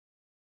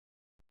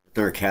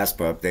Our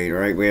Kaspa update,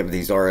 all right? We have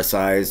these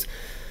RSIs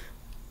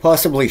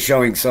possibly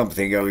showing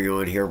something going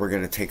on here we're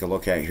going to take a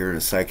look at here in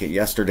a second.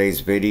 Yesterday's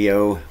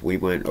video, we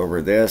went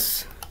over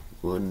this.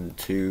 1,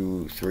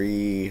 2,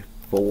 3,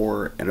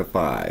 4, and a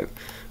 5.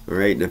 All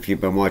right, and if you've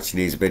been watching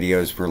these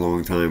videos for a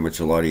long time, which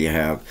a lot of you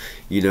have,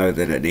 you know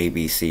that an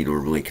ABC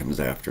normally comes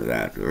after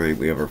that. All right,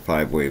 we have our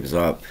 5 waves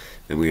up,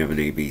 and we have an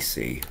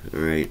ABC. All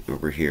right,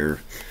 over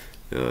here.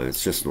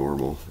 It's just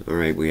normal. All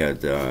right, we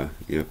had, if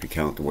you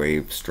count the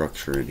wave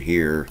structure in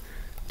here,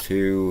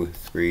 2,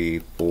 3,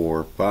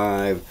 4,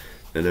 5,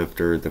 and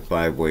after the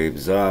 5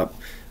 waves up,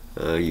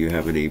 you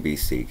have an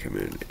ABC come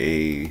in.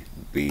 A,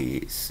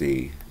 B,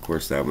 C. Of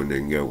course, that one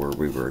didn't go where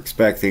we were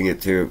expecting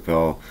it to. It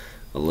fell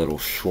a little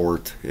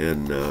short,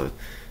 and that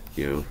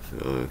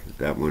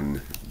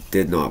one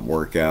did not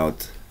work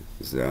out.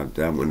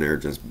 That one there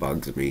just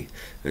bugs me.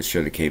 It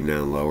should have came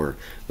down lower.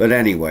 But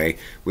anyway,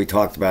 we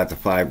talked about the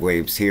 5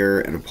 waves here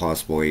and a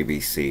possible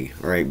ABC.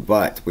 All right,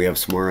 but we have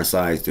some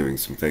RSIs doing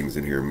some things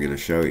in here I'm going to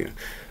show you.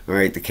 All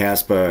right, the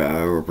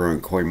Kaspa over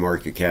on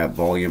CoinMarketCap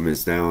volume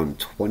is down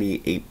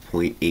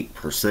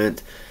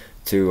 28.8%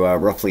 to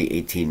roughly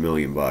 18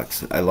 million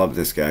bucks. I love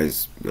this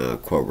guy's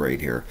quote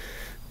right here.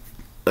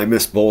 I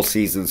miss bull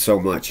season so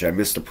much. I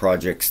miss the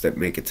projects that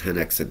make a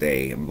 10x a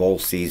day, and bull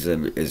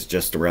season is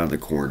just around the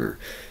corner.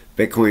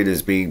 Bitcoin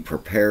is being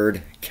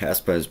prepared.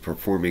 Kaspa is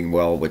performing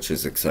well, which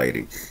is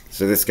exciting.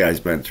 So this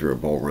guy's been through a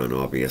bull run,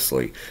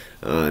 obviously.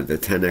 The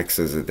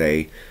 10x's a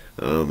day.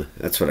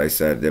 That's what I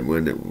said. That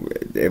when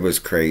it was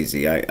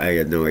crazy. I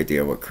had no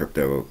idea what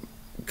crypto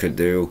could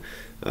do.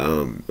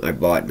 I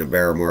bought in the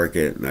bear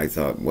market, and I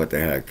thought, what the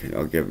heck?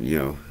 I'll give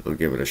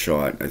it a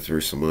shot. I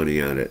threw some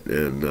money at it,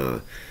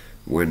 and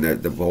when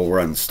the bull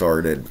run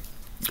started,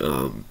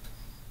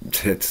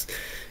 it's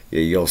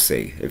you'll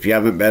see. If you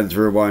haven't been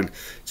through one,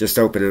 just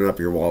opening up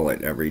your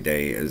wallet every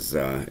day is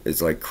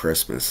like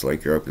Christmas.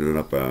 Like you're opening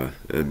up a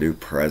new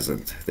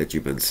present that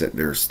you've been sitting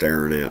there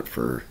staring at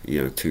for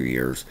 2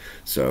 years.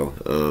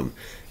 So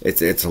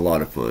it's a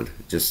lot of fun.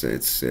 Just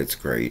it's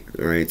great.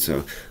 All right,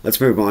 so let's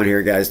move on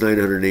here, guys.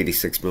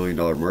 $986 million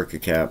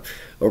market cap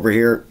over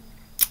here.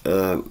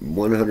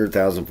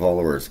 100,000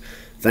 followers.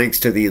 Thanks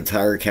to the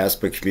entire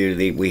Kaspa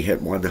community, we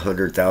hit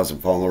 100,000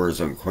 followers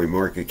on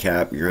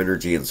CoinMarketCap. Your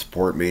energy and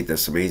support made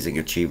this amazing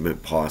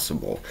achievement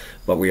possible.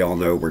 But we all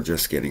know we're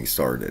just getting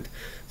started.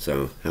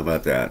 So how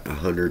about that?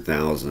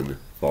 100,000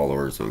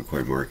 followers on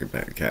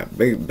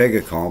CoinMarketCap. Big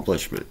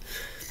accomplishment.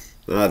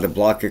 The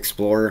Block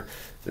Explorer,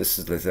 this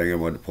is the thing I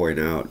wanted to point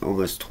out.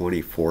 Almost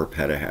 24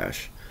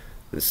 petahash.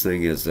 This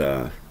thing is,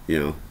 a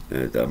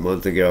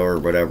month ago or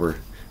whatever.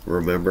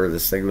 Remember,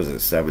 this thing was at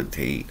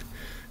 17.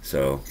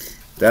 So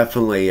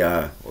definitely,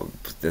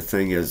 the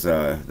thing is,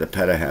 the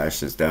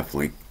petahash is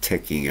definitely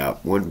ticking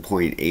up.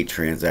 1.8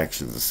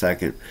 transactions a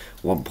second,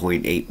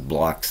 1.8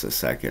 blocks a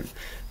second,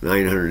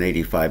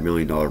 $985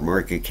 million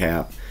market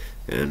cap,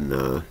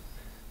 and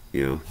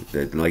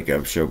like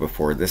I've showed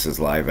before, this is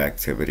live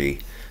activity,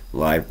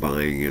 live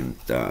buying, and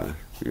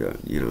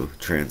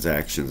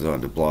transactions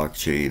on the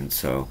blockchain.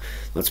 So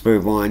let's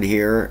move on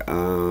here.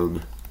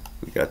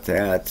 We got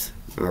that.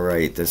 All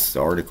right, this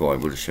article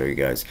I'm going to show you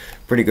guys.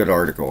 Pretty good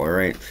article, all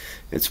right?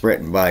 It's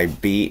written by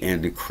B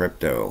and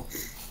Crypto.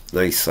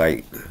 Nice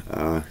site.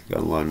 Got a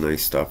lot of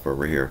nice stuff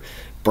over here.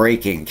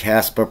 Breaking.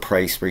 Kaspa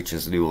price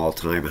reaches new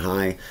all-time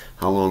high.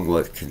 How long will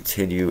it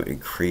continue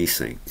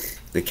increasing?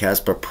 The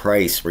Kaspa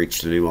price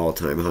reached a new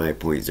all-time high,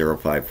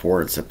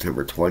 0.054 on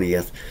September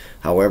 20th.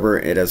 However,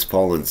 it has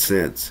fallen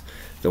since.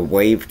 The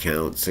wave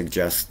count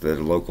suggests that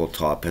a local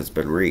top has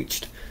been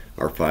reached.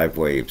 Our 5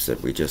 waves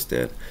that we just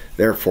did.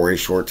 Therefore, a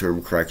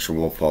short-term correction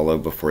will follow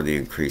before the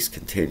increase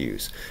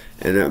continues.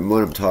 And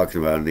what I'm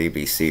talking about an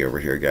ABC over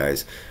here,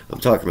 guys, I'm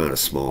talking about a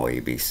small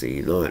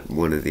ABC, not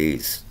one of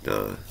these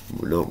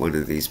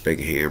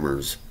big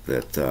hammers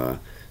that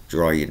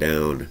draw you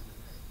down,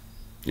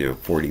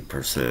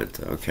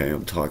 40%. Okay,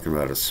 I'm talking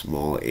about a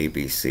small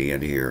ABC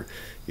in here,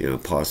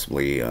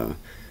 possibly the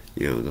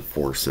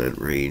 4-cent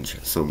range,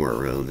 somewhere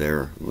around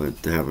there.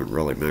 But I haven't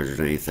really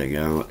measured anything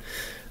out.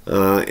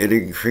 An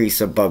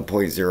increase above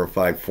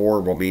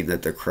 0.054 will mean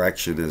that the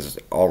correction is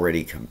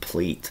already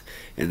complete.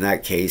 In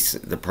that case,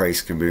 the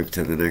price can move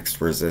to the next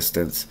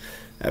resistance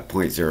at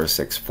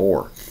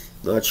 0.064.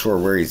 Not sure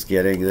where he's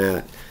getting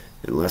that,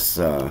 unless,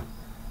 it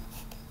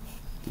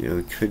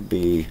could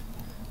be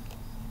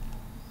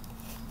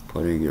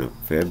putting a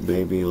fib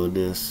maybe on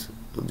this.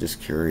 I'm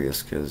just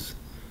curious because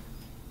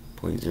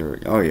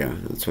 0.0, oh yeah,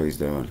 that's what he's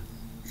doing.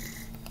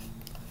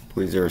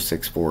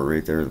 0.064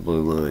 right there, the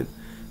blue line.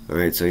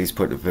 Alright, so he's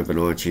putting a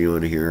Fibonacci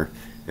on here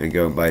and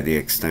going by the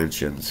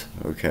extensions,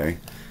 okay?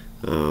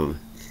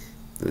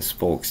 This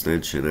full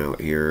extension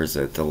out here is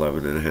at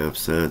 11.5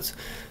 cents.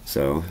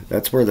 So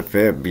that's where the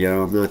fib,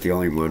 I'm not the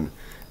only one.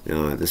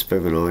 This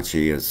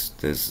Fibonacci is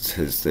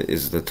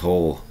the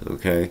toll,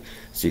 okay?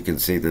 So you can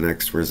see the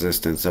next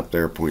resistance up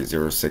there,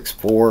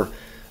 0.064,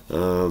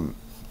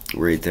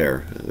 right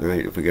there.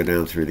 Alright, if we go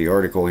down through the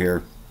article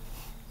here,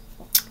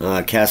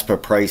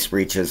 Kaspa price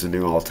reaches a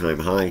new all-time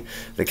high.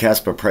 The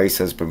Kaspa price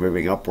has been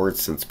moving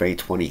upwards since May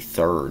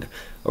 23rd.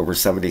 Over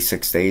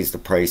 76 days, the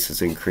price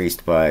has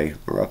increased by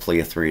roughly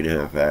a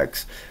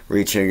 3.5x,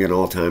 reaching an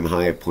all-time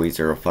high of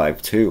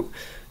 0.052.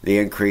 The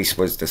increase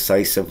was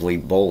decisively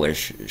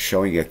bullish,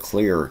 showing a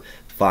clear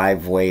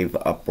five-wave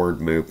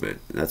upward movement.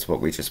 That's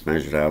what we just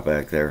measured out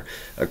back there,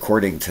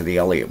 according to the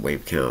Elliott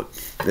wave count.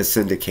 This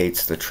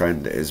indicates the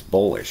trend is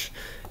bullish.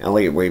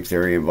 Elliott wave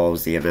theory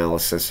involves the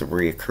analysis of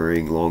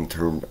recurring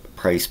long-term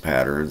price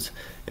patterns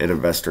and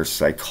investor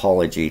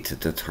psychology to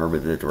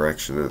determine the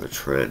direction of the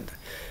trend.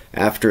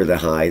 After the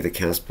high, the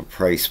Kaspa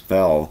price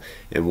fell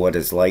in what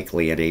is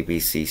likely an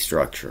ABC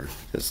structure,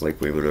 just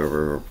like we went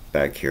over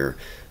back here,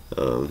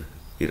 a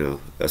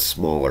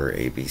smaller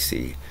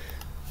ABC.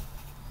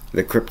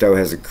 The crypto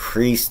has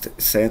increased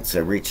since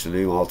and reached a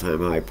new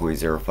all-time high,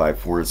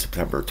 0.054 on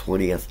September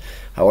 20th.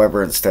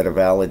 However, instead of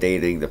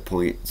validating the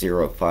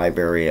 0.05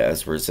 area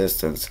as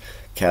resistance,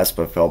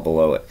 Kaspa fell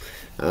below it.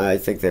 I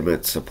think they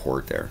meant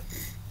support there.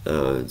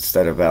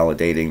 Instead of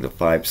validating the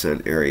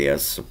 5-cent area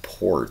as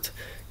support,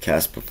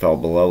 Kaspa fell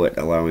below it,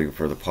 allowing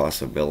for the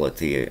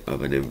possibility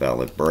of an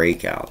invalid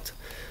breakout.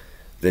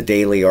 The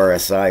daily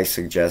RSI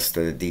suggests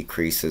that a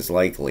decrease is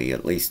likely,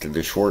 at least in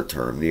the short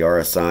term. The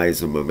RSI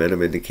is a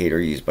momentum indicator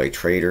used by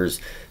traders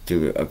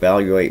to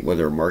evaluate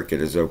whether a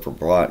market is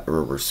overbought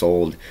or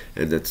oversold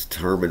and to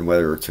determine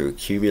whether to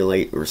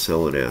accumulate or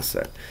sell an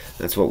asset.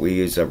 That's what we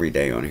use every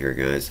day on here,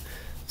 guys.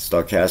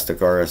 Stochastic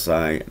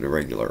RSI and a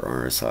regular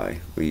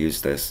RSI. We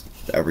use this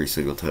every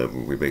single time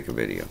when we make a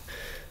video.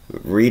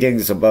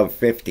 Readings above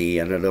 50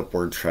 and an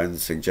upward trend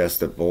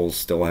suggest that bulls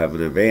still have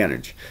an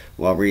advantage,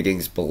 while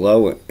readings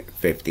below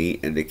 50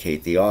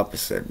 indicate the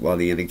opposite. While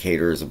the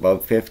indicator is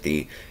above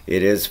 50,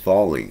 it is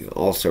falling.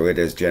 Also, it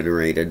has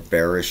generated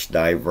bearish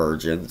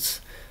divergence,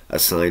 a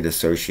sign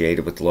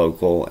associated with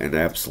local and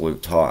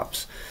absolute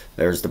tops.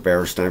 There's the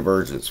bearish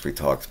divergence we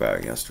talked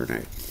about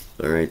yesterday.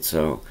 All right,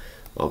 so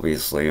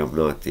obviously I'm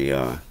not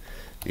the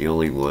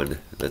only one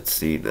that's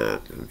seen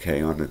that.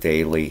 Okay, on the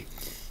daily,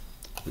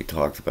 we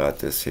talked about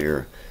this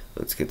here.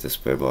 Let's get this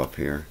fib up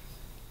here.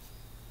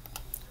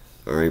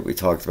 Alright, we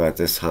talked about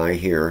this high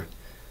here,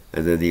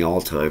 and then the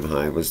all-time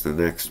high was the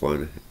next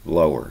one,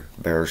 lower,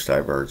 bearish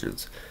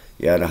divergence.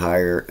 You had a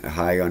higher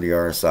high on the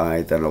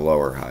RSI, then a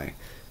lower high.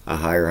 A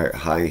higher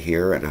high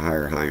here and a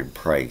higher high in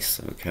price.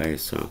 Okay,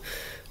 so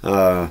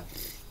the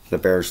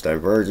bearish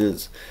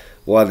divergence.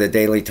 While the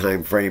daily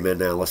time frame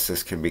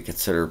analysis can be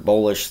considered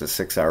bullish, the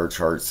 6-hour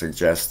chart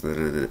suggests that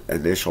an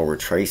initial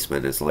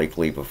retracement is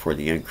likely before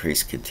the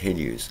increase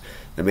continues.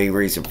 The main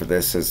reason for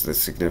this is the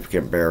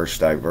significant bearish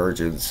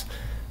divergence.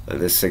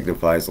 This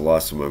signifies a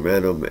loss of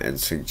momentum and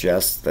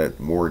suggests that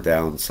more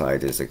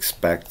downside is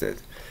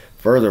expected.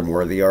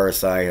 Furthermore, the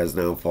RSI has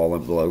now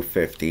fallen below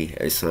 50,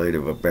 a sign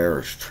of a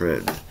bearish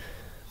trend.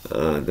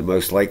 The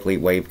most likely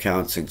wave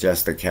count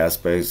suggests that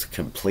Kaspa has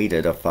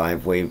completed a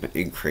 5-wave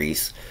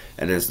increase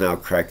and is now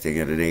correcting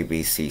in an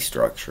ABC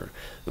structure.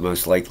 The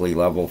most likely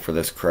level for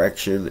this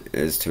correction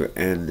is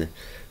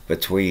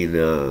between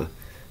the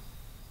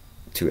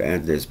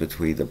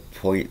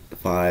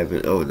 0.5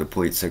 and the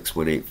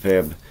 0.618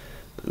 fib.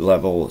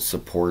 Level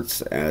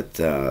supports at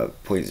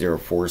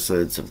 0.04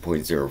 cents and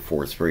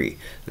 0.043.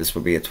 This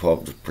would be a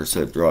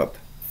 12% drop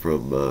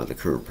from the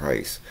current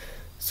price.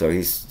 So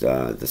he's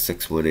the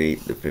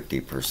 618, the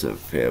 50%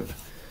 fib.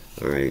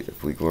 Alright,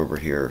 if we go over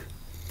here,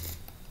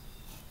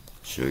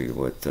 show you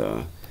what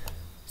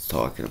it's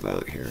talking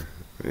about here,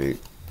 right?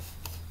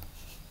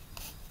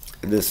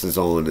 And this is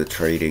all in the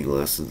trading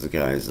lessons,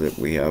 guys, that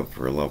we have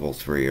for level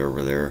 3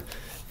 over there.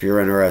 If you're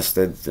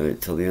interested,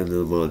 till the end of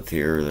the month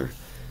here, they're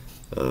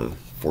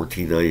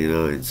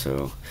 $14.99.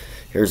 So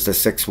here's the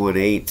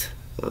 618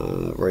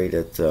 right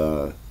at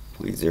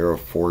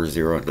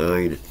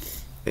 0.0409.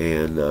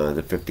 And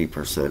the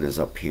 50% is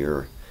up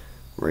here,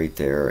 right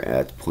there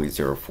at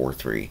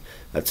 0.043.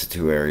 That's the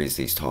two areas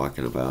he's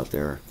talking about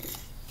there.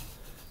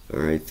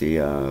 Alright, the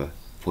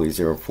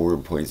 0.04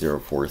 and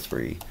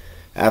 0.043.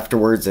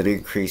 Afterwards, an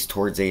increase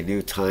towards a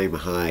new time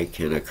high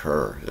can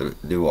occur, a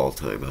new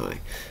all-time high.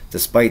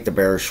 Despite the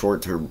bearish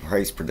short-term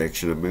price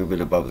prediction, a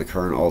movement above the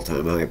current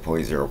all-time high,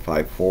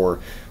 0.054,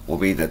 will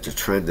mean that the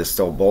trend is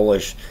still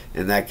bullish.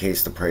 In that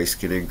case, the price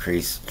can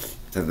increase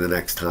to the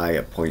next high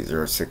at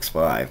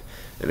 0.065,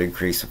 an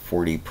increase of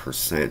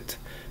 40%,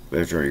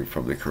 measuring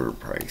from the current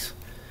price.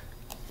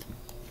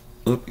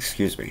 Oops,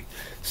 excuse me.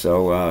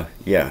 So,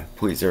 yeah,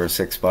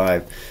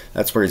 0.065,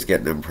 that's where he's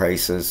getting them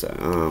prices.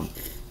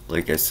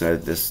 Like I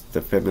said,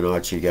 the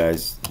Fibonacci,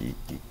 guys,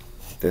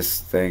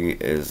 this thing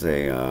is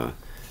a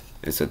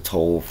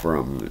toll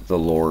from the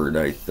Lord.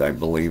 I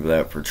believe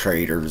that for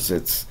traders,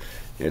 it's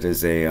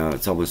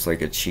almost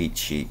like a cheat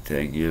sheet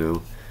thing, you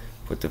know.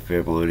 Put the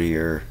fib on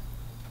here.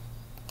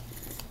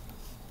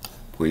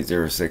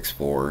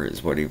 0.064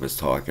 is what he was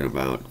talking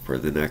about for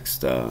the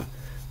next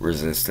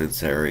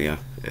resistance area.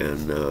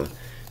 And you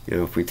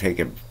know, if we take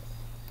it,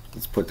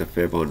 let's put the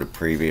fib on the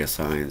previous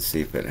high and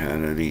see if it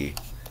had any.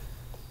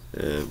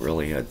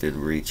 Really,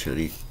 didn't reach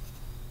any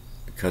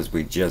because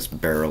we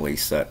just barely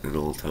set an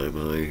all-time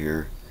high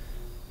here.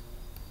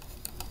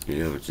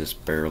 You know,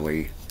 just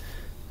barely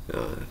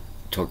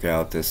took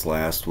out this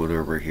last one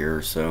over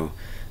here, so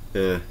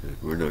we're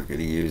not going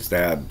to use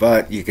that.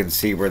 But you can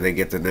see where they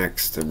get the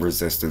next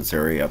resistance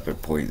area up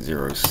at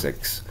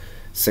 0.06,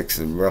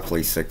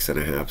 roughly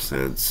 6.5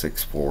 cents,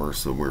 6.4,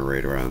 somewhere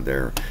right around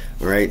there.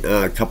 All right,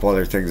 a couple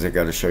other things I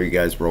got to show you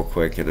guys real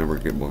quick, and then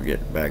we'll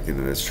get back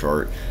into this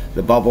chart.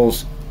 The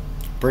bubbles,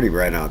 pretty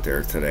red out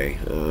there today.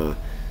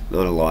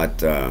 Not a lot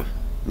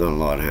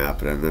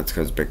happening. That's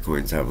because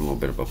Bitcoin's having a little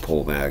bit of a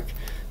pullback.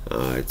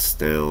 It's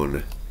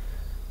down,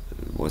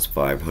 what's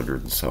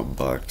 500 and some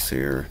bucks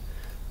here.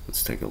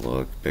 Let's take a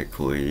look.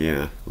 Bitcoin,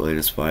 yeah,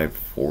 minus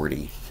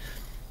 540.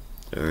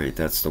 All right,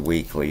 that's the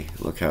weekly.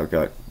 Look how it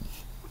got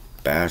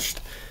bashed,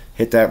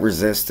 hit that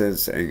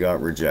resistance and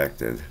got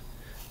rejected.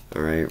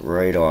 All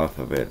right off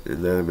of it.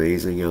 Isn't that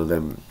amazing how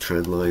them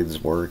trend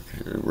lines work?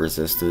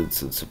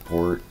 Resistance and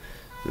support,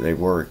 they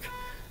work.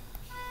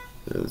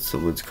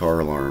 Someone's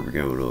car alarm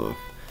going off.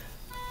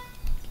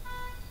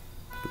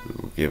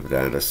 We'll give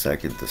that a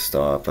second to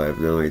stop. I have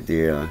no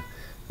idea.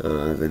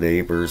 The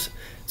neighbors,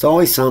 it's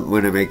always something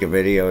when I make a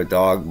video. A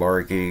dog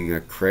barking, a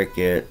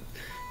cricket,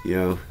 you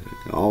know,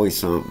 always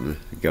something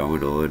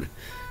going on.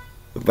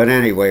 But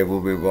anyway, we'll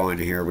move on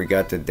here. We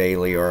got the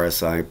daily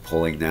RSI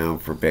pulling down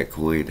for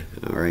Bitcoin.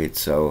 All right,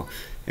 so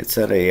it's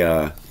at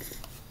a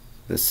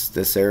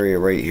this area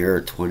right here,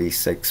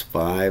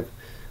 26.5.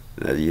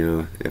 You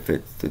know, if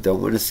it,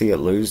 don't want to see it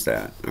lose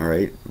that. All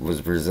right,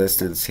 was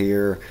resistance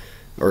here,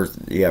 or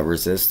yeah,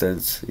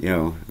 resistance. You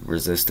know,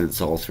 resistance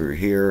all through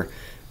here.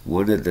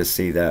 Wanted to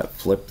see that,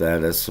 flip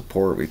that as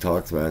support. We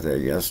talked about that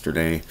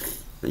yesterday.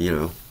 You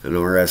know, an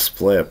RS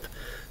flip.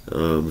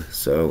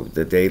 So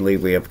the daily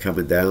we have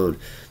coming down.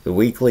 The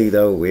weekly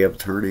though we have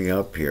turning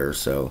up here.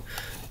 So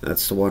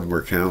that's the one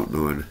we're counting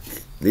on.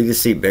 Need to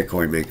see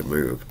Bitcoin make a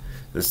move.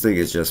 This thing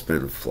has just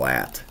been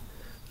flat.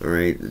 All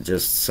right,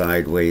 just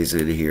sideways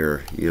in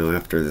here. You know,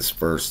 after this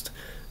first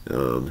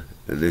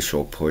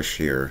initial push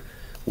here,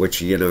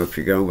 which, you know, if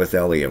you're going with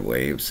Elliott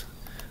waves,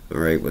 all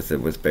right, with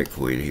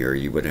Bitcoin here,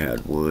 you would have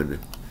had 1,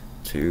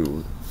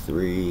 2,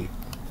 3,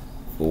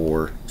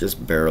 4,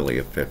 just barely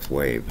a fifth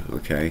wave.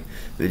 Okay,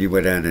 then you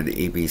would add an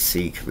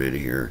ABC come in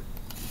here.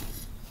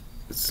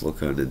 Let's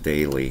look on the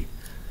daily.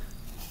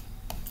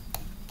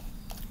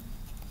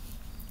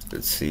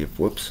 Let's see if,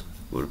 whoops,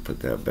 want to put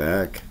that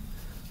back.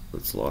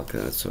 Let's lock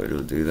that so I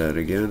don't do that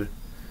again.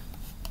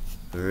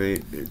 All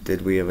right,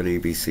 did we have an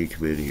ABC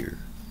come in here?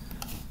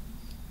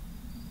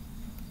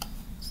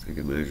 Let's take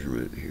a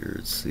measurement here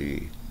and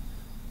see.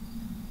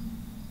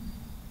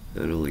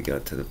 That only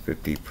got to the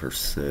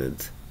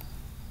 50%.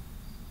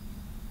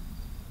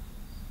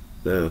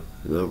 No,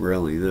 not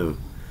really, no.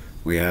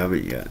 We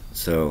haven't yet.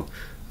 So,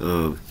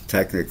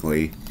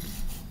 technically,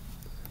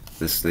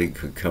 this thing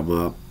could come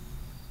up.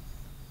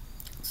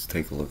 Let's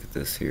take a look at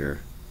this here.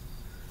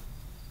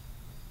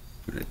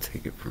 I'm going to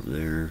take it from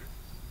there.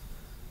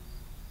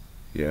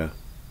 Yeah.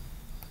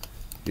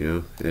 You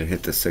know, it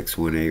hit the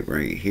 618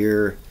 right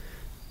here.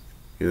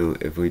 You know,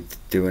 if we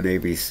do an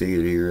ABC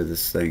in here,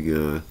 this thing,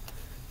 you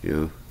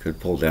know, could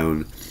pull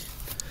down.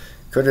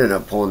 Could end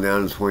up pulling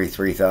down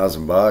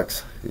 23,000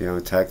 bucks. You know,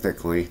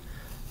 technically,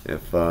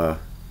 if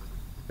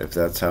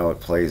that's how it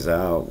plays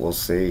out, we'll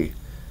see.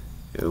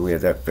 You know, we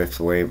had that fifth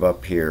wave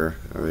up here.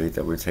 All right,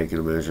 that we're taking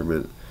a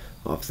measurement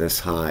off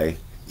this high.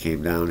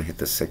 Came down, hit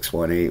the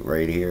 618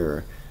 right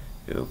here.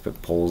 You know, if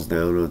it pulls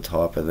down on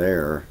top of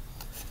there,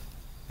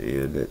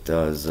 and it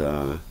does,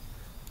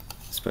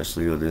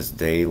 especially on this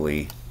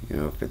daily, you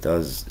know, if it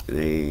does an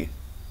A,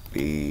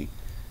 B,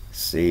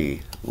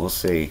 C, we'll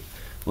see.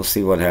 We'll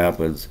see what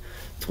happens.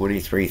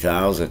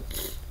 23,000.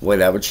 Boy,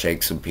 that would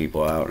shake some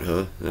people out,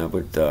 huh? That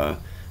would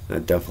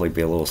that'd definitely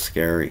be a little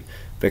scary.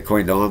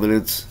 Bitcoin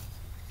dominance,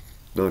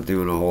 not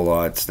doing a whole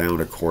lot. It's down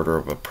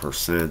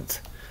 0.25%.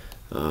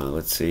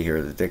 Let's see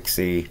here, the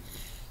Dixie.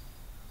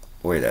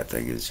 Boy, that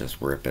thing is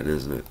just ripping,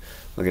 isn't it?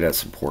 Look at that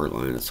support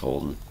line it's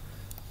holding.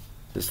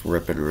 Just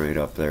ripping right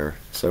up there.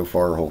 So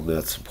far holding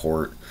that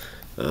support.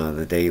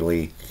 The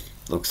daily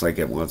looks like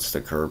it wants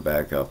to curve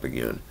back up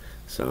again.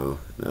 So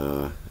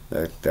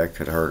that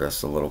could hurt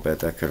us a little bit.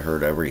 That could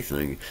hurt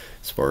everything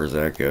as far as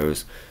that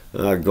goes.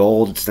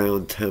 Gold's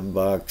down 10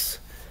 bucks.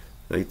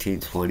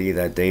 1920.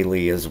 That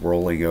daily is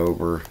rolling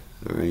over.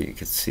 All right, you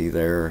can see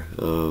there.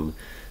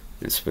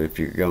 If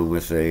you're going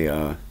with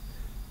a,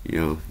 you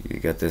know, you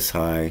got this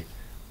high,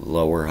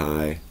 lower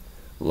high,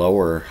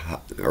 lower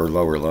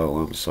low.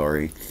 I'm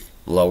sorry,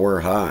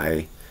 lower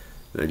high.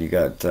 Then you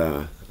got.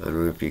 I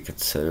don't know if you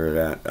consider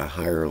that a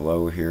higher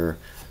low here.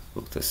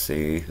 Look to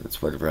see.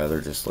 That's what I'd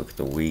rather just look at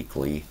the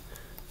weekly.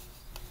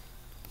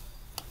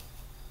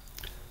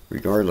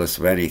 Regardless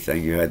of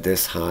anything, you had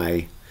this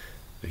high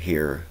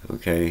here,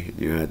 okay?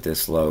 You had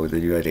this low,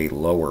 then you had a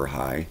lower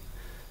high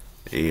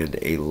and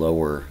a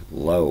lower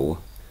low,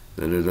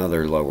 then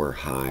another lower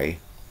high.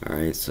 All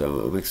right, so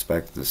I'm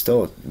expecting,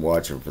 still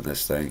watching for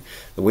this thing.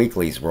 The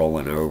weekly's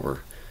rolling over.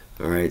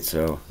 All right,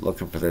 so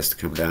looking for this to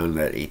come down to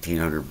that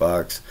 1,800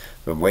 bucks.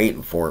 Been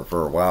waiting for it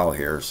for a while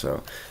here,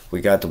 so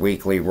we got the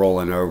weekly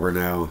rolling over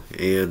now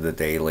and the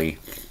daily.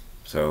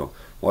 So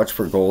watch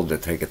for gold to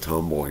take a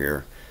tumble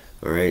here.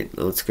 All right,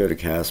 let's go to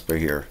Kaspa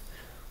here.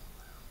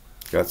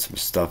 Got some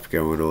stuff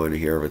going on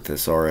here with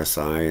this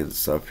RSI and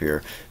stuff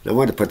here. And I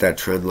wanted to put that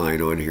trend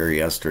line on here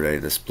yesterday,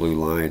 this blue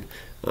line.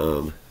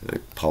 I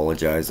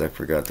apologize, I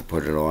forgot to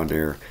put it on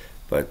there.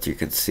 But you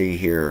can see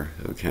here,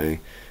 okay,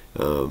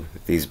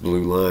 these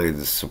blue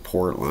lines,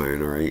 support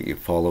line, all right, you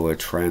follow a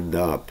trend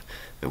up.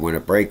 And when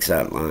it breaks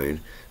that line,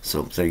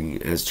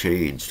 something has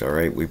changed, all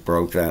right? We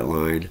broke that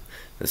line.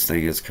 This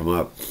thing has come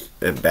up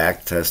and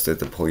back tested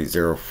the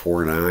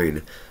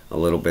 0.049 a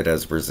little bit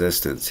as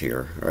resistance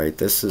here, all right?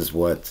 This is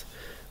what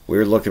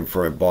we're looking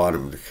for, a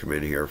bottom to come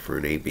in here for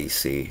an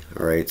ABC.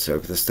 All right, so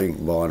if this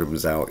thing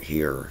bottoms out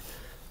here,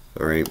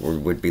 all right, we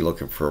would be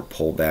looking for a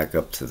pullback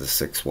up to the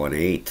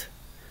 618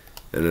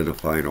 and then a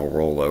final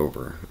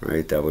rollover. All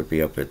right, that would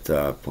be up at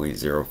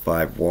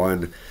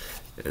 0.051,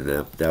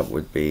 and that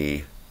would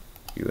be,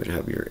 you would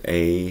have your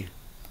A,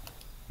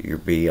 your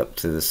B up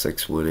to the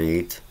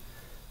 618,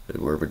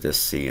 and where would this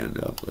C end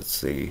up? Let's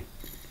see.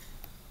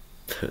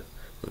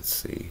 Let's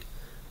see.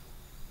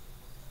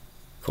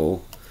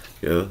 Cool.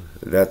 Yeah,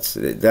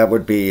 that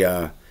would be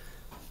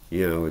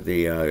you know,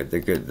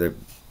 the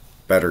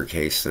better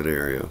case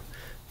scenario.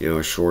 You know,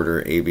 a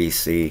shorter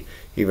ABC.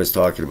 He was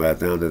talking about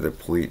down to the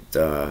point,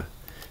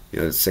 you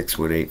know, the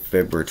 618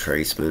 fib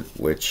retracement,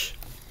 which,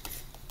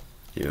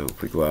 you know,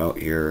 if we go out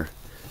here,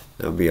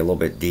 that would be a little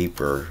bit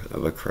deeper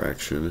of a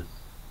correction.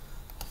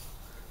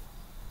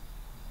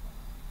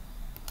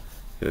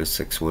 You know,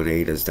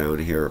 618 is down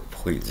here at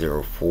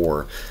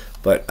 0.04,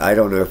 but I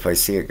don't know if I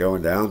see it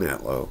going down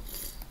that low.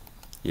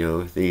 You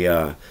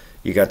know,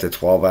 you got the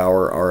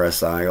 12-hour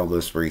RSI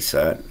almost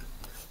reset.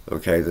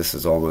 Okay, this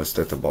is almost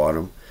at the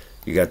bottom.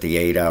 You got the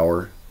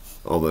 8-hour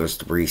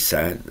almost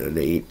reset, an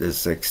 8 and a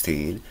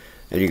 16,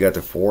 and you got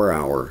the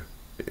 4-hour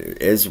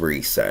is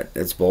reset.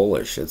 It's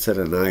bullish. It's at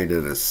a 9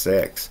 and a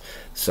 6.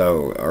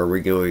 So are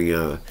we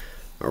going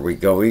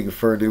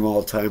for a new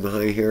all-time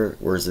high here?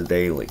 Where's the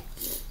daily?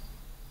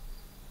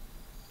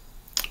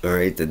 All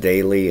right, the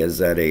daily is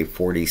at a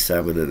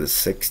 47 and a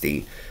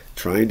 60.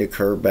 Trying to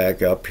curve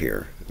back up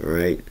here. All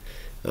right,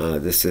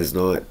 this is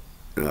not,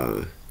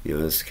 you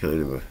know, it's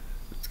kind of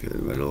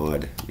an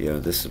odd. You know,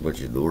 this is what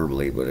you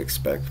normally would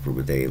expect from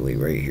a daily,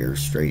 right here,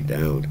 straight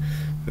down.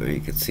 You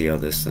can see how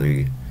this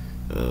thing,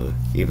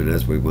 even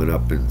as we went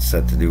up and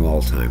set the new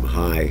all-time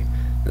high,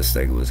 this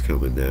thing was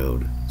coming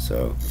down.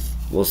 So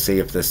we'll see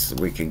if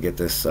we can get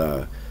this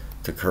to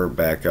curve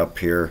back up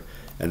here.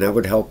 And that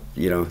would help,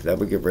 you know, that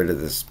would get rid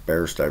of this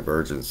bearish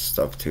divergence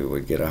stuff too.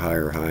 We'd get a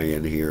higher high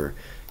in here,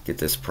 get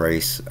this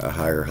price a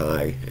higher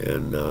high,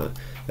 and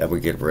that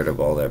would get rid of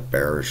all that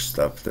bearish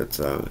stuff that's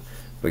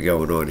been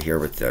going on here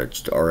with the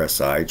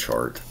RSI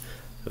chart.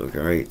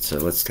 Okay, so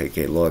let's take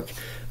a look.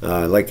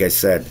 Like I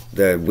said,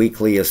 the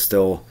weekly is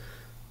still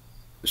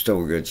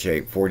in good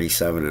shape,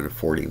 47 and a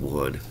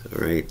 41.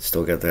 All right,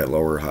 still got that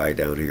lower high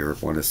down here.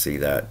 Want to see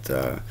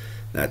that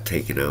that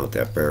taken out,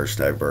 that bearish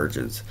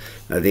divergence.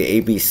 Now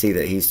the ABC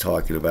that he's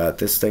talking about,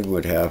 this thing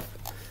would have,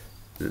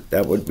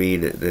 that would mean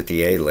that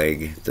the A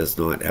leg does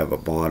not have a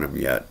bottom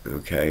yet.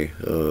 Okay,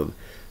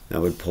 that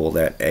would pull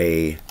that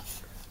A.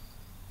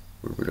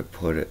 Where would it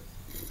put it?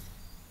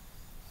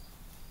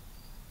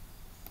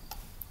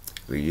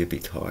 I mean, you'd be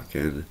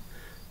talking,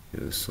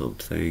 you know,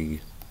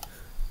 something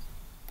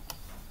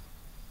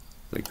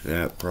like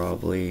that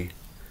probably.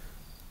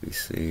 Let me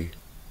see.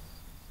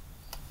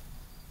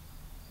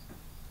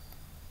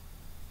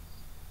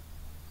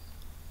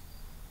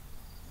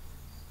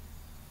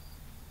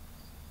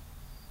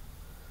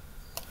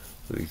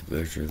 Let me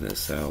measure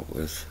this out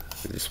with,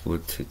 I just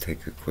want to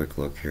take a quick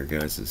look here,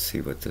 guys, and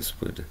see what this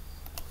would.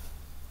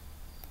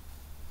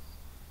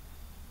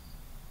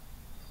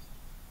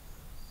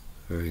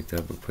 Alright,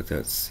 that would put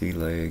that C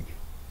leg.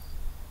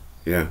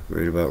 Yeah,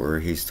 right about where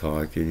he's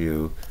talking, you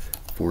know,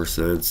 4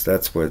 cents.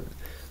 That's what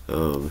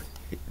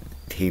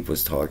he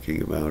was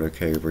talking about.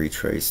 Okay,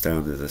 retrace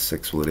down to the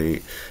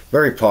 618.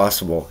 Very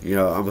possible. You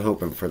know, I'm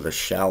hoping for the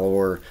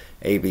shallower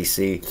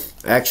ABC.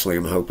 Actually,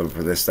 I'm hoping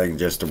for this thing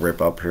just to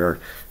rip up here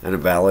and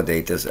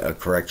validate this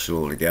correction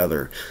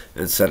altogether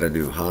and set a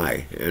new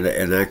high. And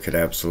that could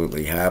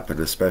absolutely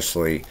happen,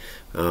 especially,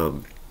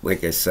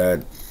 like I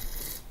said,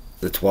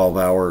 the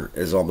 12-hour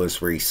is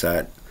almost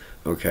reset.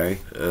 Okay,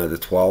 the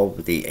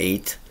 12, the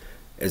 8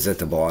 is at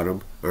the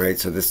bottom. All right,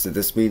 so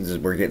this means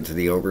we're getting to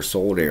the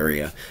oversold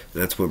area,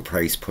 and that's when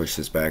price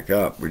pushes back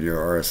up. When your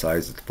RSI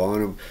is at the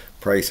bottom,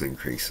 price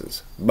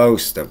increases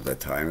most of the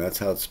time. That's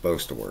how it's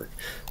supposed to work.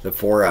 The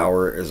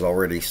 4-hour is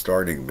already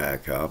starting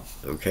back up.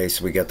 Okay,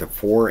 so we got the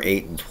 4,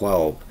 8, and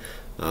 12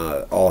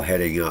 all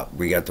heading up.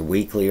 We got the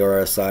weekly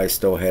RSI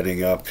still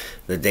heading up.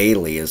 The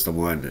daily is the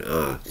one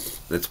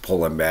that's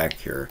pulling back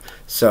here.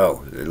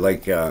 So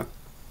like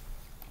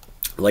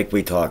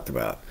we talked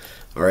about,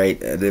 All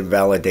right, an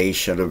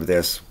invalidation of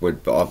this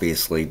would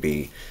obviously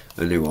be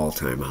a new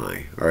all-time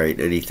high. All right,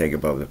 anything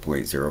above the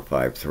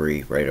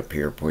 0.053, right up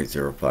here,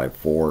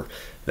 0.054,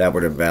 that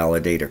would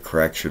invalidate a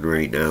correction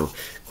right now.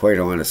 Quite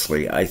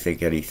honestly, I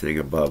think anything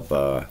above,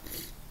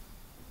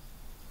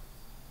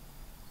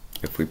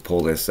 if we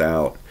pull this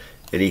out,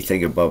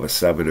 anything above a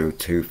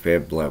 702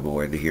 fib level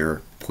in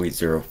here,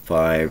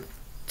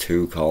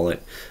 0.052, call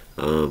it,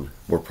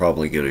 we're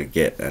probably going to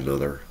get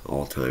another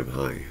all-time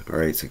high. All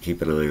right, so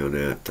keep an eye on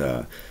that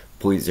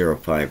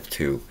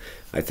 0.052.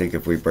 I think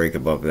if we break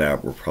above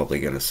that, we're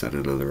probably going to set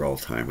another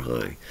all-time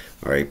high.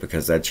 All right,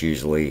 because that's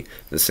usually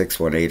the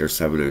 618 or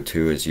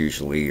 702 is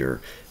usually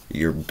your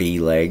B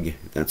leg.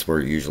 That's where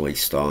it usually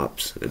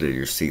stops, and then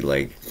your C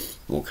leg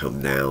will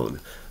come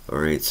down. All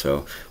right,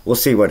 so we'll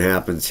see what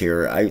happens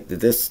here. I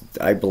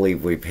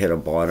believe we've hit a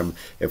bottom.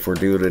 If we're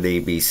doing an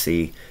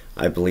ABC,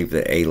 I believe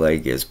the A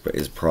leg is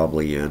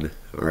probably in.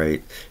 All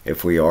right,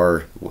 if we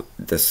are,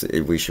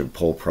 we should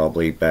pull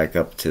probably back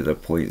up to the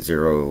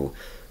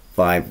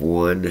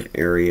 0.051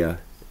 area,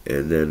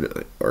 and then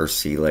our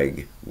C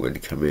leg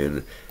would come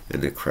in,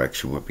 and the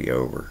correction would be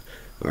over.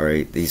 All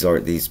right,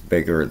 these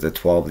bigger, the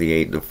 12, the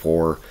 8, and the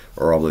 4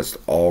 are almost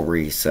all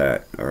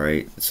reset. All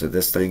right, so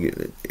this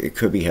thing, it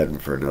could be heading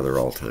for another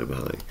all-time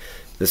high.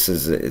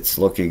 It's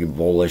looking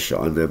bullish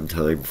on them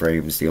time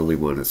frames. The only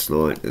one it's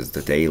not is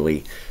the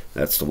daily.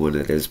 That's the one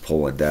that is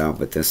pulling down.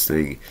 But this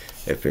thing,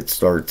 if it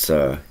starts,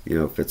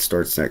 if it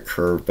starts that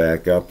curve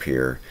back up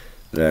here,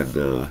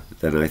 then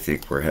I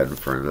think we're heading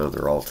for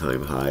another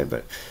all-time high.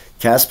 But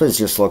Kaspa is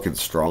just looking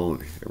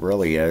strong. It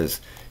really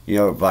is.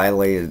 It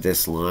violated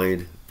this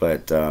line,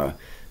 but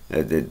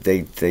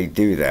they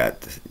do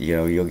that.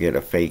 You'll get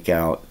a fake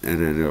out,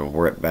 and then it'll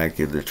work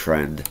back in the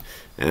trend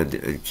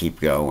and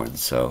keep going.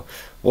 So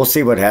we'll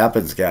see what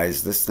happens,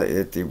 guys.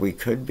 We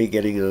could be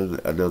getting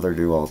another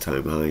new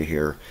all-time high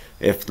here.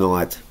 If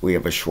not, we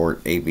have a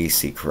short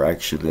ABC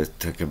correction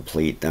to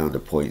complete down to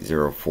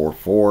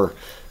 0.044,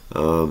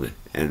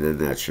 and then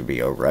that should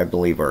be over. I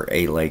believe our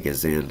A leg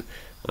is in.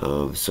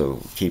 So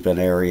keep an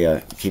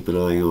eye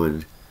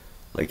on,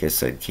 like I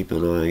said, keep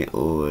an eye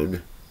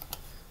on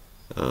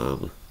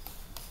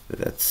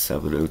that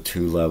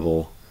 702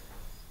 level,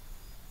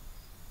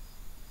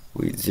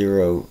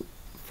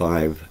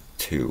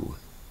 0.052.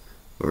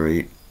 All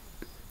right,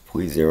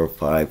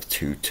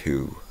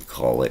 0.0522,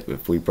 call it.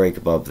 If we break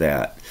above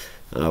that,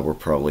 we're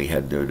probably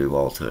heading to a new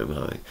all-time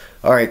high.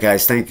 All right,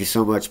 guys, thank you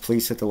so much.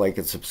 Please hit the like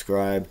and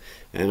subscribe,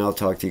 and I'll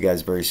talk to you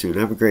guys very soon.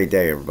 Have a great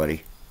day,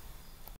 everybody.